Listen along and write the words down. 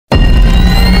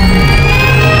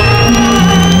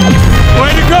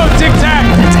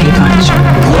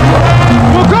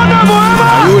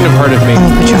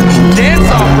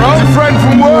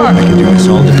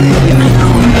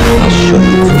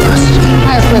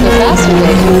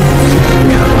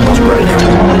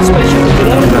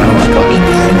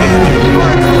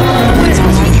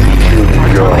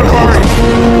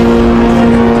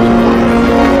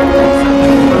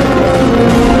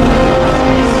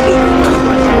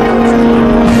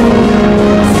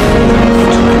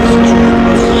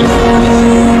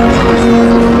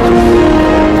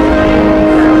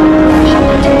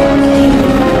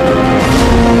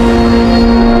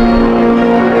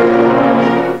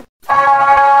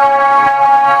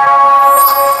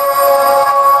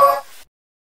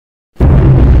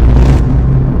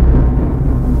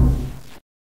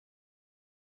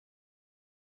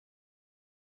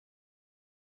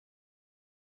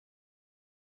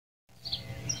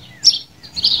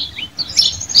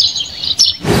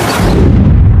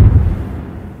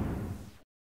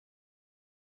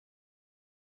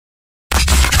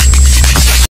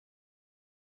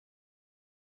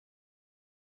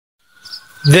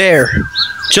There.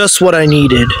 Just what I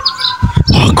needed.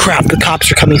 Oh crap, the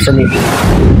cops are coming for me.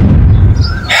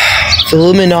 The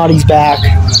Illuminati's back.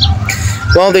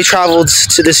 Well, they traveled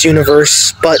to this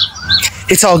universe, but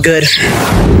it's all good.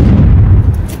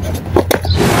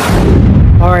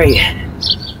 Alright.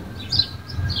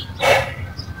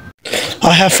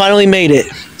 I have finally made it.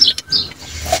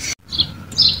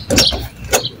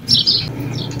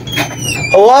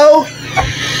 Hello?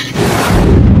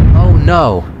 Oh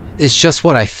no, it's just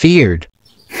what I feared.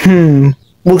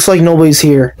 Looks like nobody's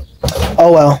here.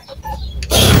 Oh well.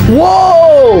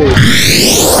 Whoa!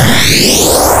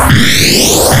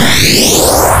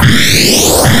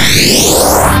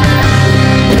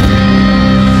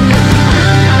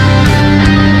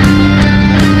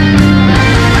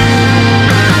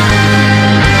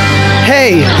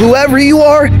 Hey, whoever you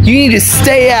are, you need to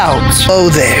stay out. Oh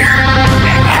there,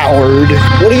 Howard.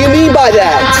 What do you mean by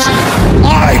that?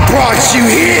 I brought you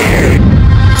here.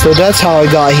 So that's how I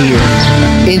got here.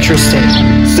 Interesting.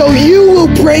 So you will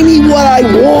bring me what I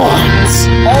want.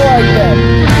 Alright then.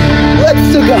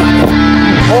 Let's go.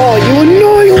 Oh, you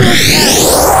annoying little cat.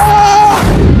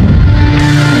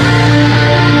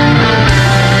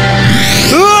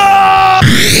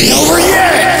 Over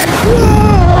yet.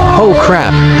 Oh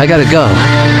crap, I gotta go.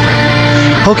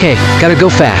 Okay, gotta go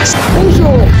fast.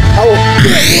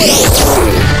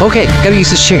 Okay, gotta use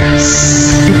this chair.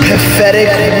 You pathetic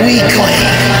weakling.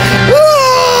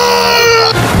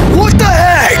 What the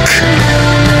heck?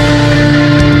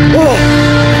 Oh.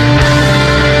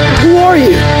 Who are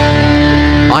you?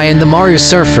 I am the Mario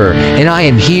Surfer, and I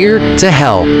am here to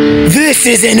help. This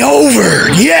isn't over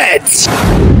yet!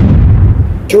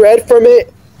 Dread from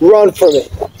it, run from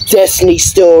it. Destiny's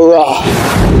still raw.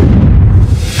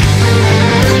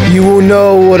 You will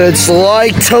know what it's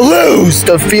like to lose,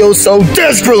 to feel so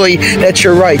desperately that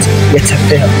you're right, yet to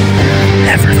fail.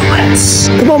 Nevertheless.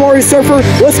 Come on, Mario Surfer,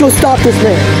 let's go stop this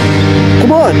man.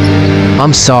 Come on.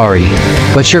 I'm sorry,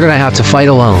 but you're gonna have to fight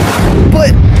alone.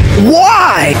 But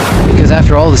why? Because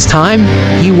after all this time,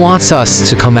 he wants us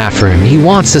to come after him. He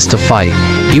wants us to fight.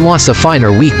 He wants to find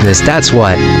our weakness, that's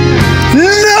what.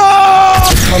 No!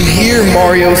 Come here,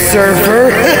 Mario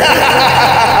Surfer.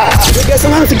 I guess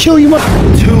I'm gonna have to kill you.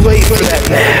 Too late for that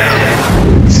now.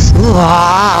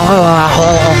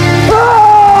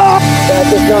 That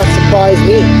does not surprise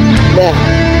me. Now,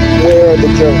 where are the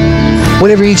journals?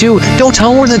 Whatever you do, don't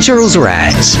tell him where the journals are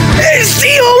at. It's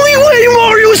the only way,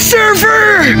 Mario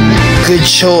Surfer! Good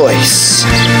choice.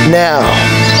 Now,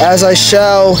 as I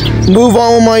shall move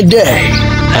on with my day.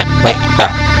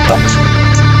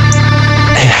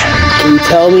 Can you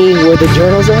tell me where the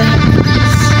journals are?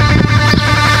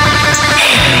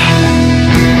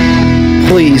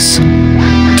 Please,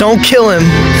 don't kill him.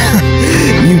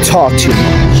 You talk too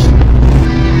much.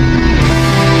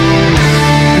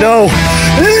 No!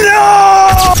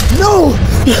 No! No!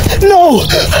 No!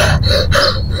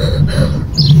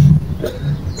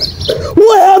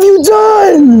 What have you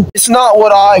done? It's not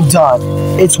what I've done.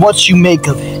 It's what you make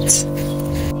of it.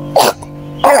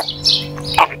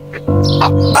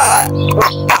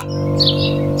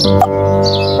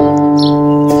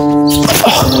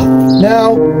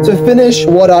 Now, to finish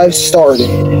what I've started.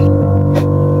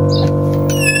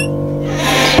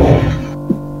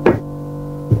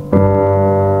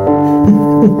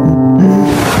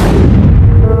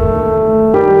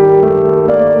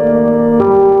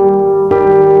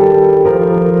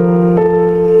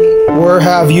 Where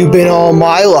have you been all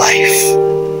my life?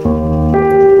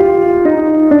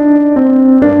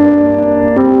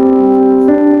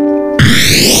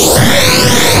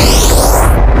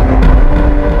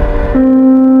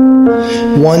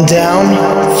 One down,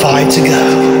 5 to go.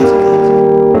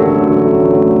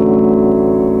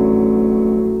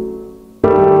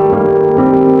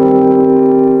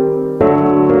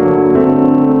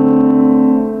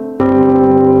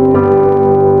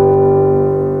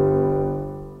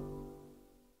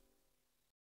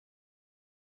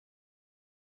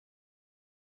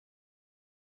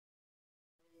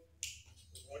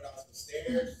 Going down some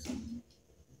stairs.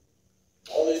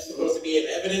 All this is supposed to be an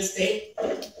evidence tape.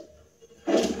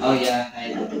 Oh yeah,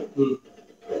 who?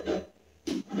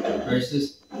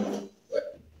 Versus?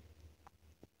 What?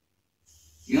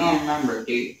 You don't remember,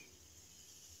 dude.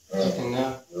 Fucking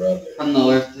no. Brother. From the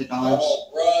Orthodonts.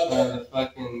 Oh, brother. The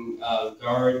fucking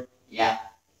guard. Yeah.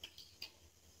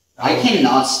 I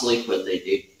cannot sleep with it,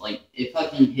 dude. Like, it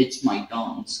fucking hits my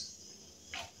gums.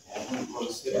 I don't want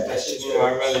to sit with that shit. You know,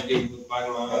 I'd rather do it by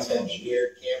my That's own. a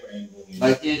weird camera angle.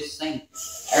 Like, this thing,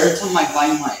 every time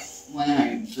when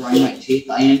I grind my teeth,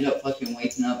 I end up fucking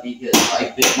waking up because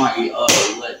I bit my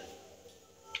lip.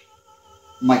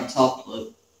 My top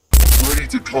lip. ready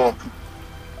to conquer.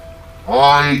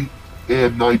 I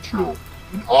am Nitro,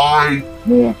 and I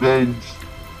will avenge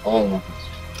all of this.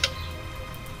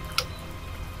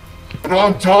 When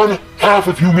I'm done, half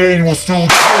of humanity will still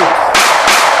exist.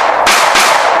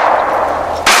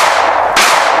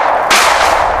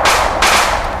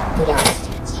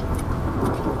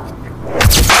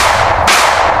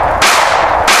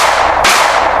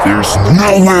 There's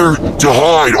nowhere to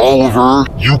hide, Oliver.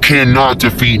 You cannot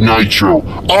defeat Nitro.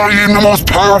 I am the most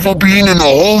powerful being in the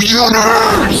whole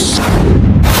universe!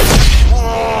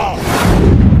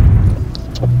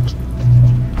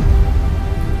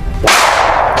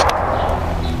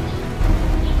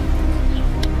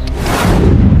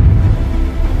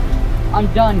 I'm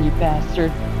done, you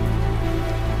bastard.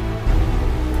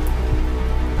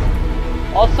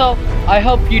 Also, I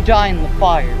hope you die in the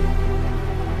fire.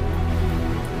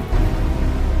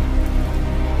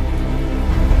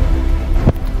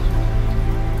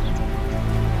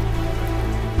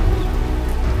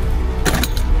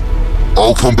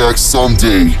 I'll come back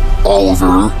someday,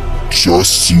 Oliver.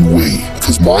 Just you wait,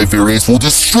 because my variants will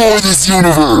destroy this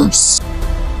universe!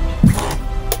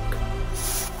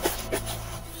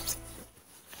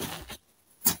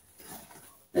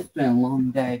 It's been a long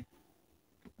day.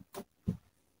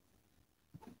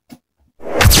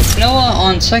 You know what,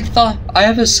 on second thought, I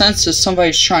have a sense that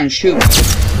somebody's trying to shoot me.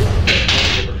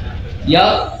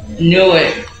 Yup, knew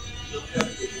it.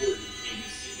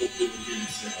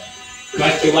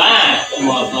 But you lied,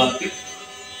 motherfucker.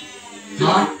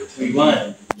 Huh? We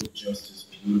won. Just as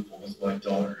beautiful as my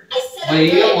daughter. What do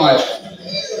you want?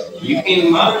 You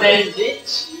can mop that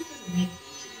bitch.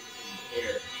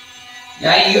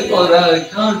 Yeah, you pulled out a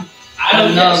gun. I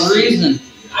don't no know. reason.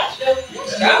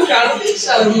 I'm trying to fix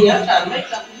something here. I'm trying to make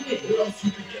something good.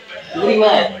 What do you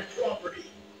want?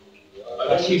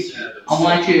 I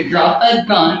want you to drop that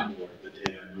gun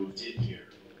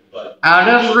out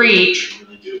of reach,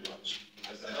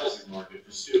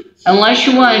 unless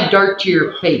you want a dart to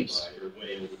your face.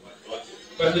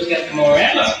 But who's got the more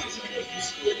ammo?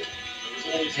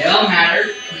 It don't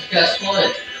matter, because guess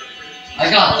what? I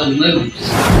got the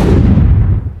moves.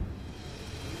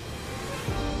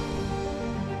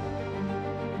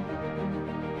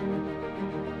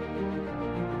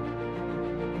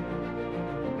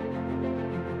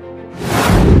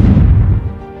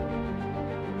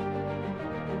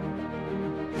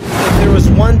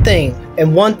 One thing,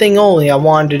 and one thing only I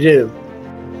wanted to do,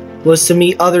 was to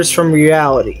meet others from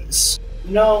realities.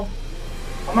 You know,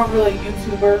 I'm not really a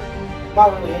YouTuber, I'm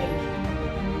not really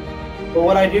anything. But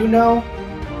what I do know,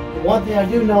 the one thing I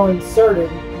do know and certain,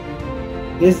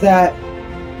 is that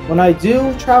when I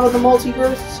do travel the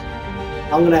multiverse,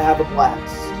 I'm gonna have a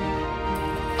blast.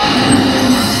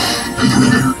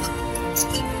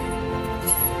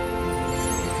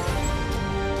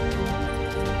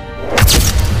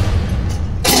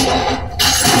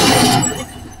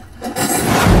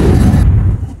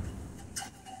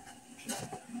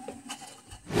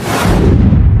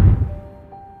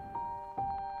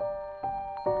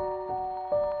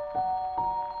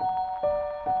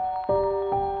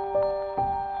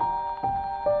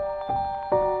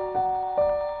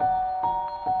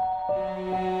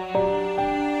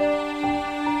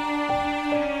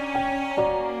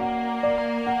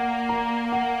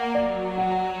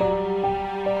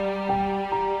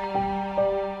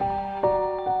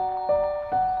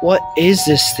 What is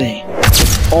this thing?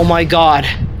 Oh my god.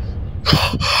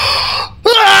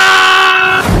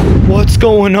 What's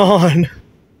going on?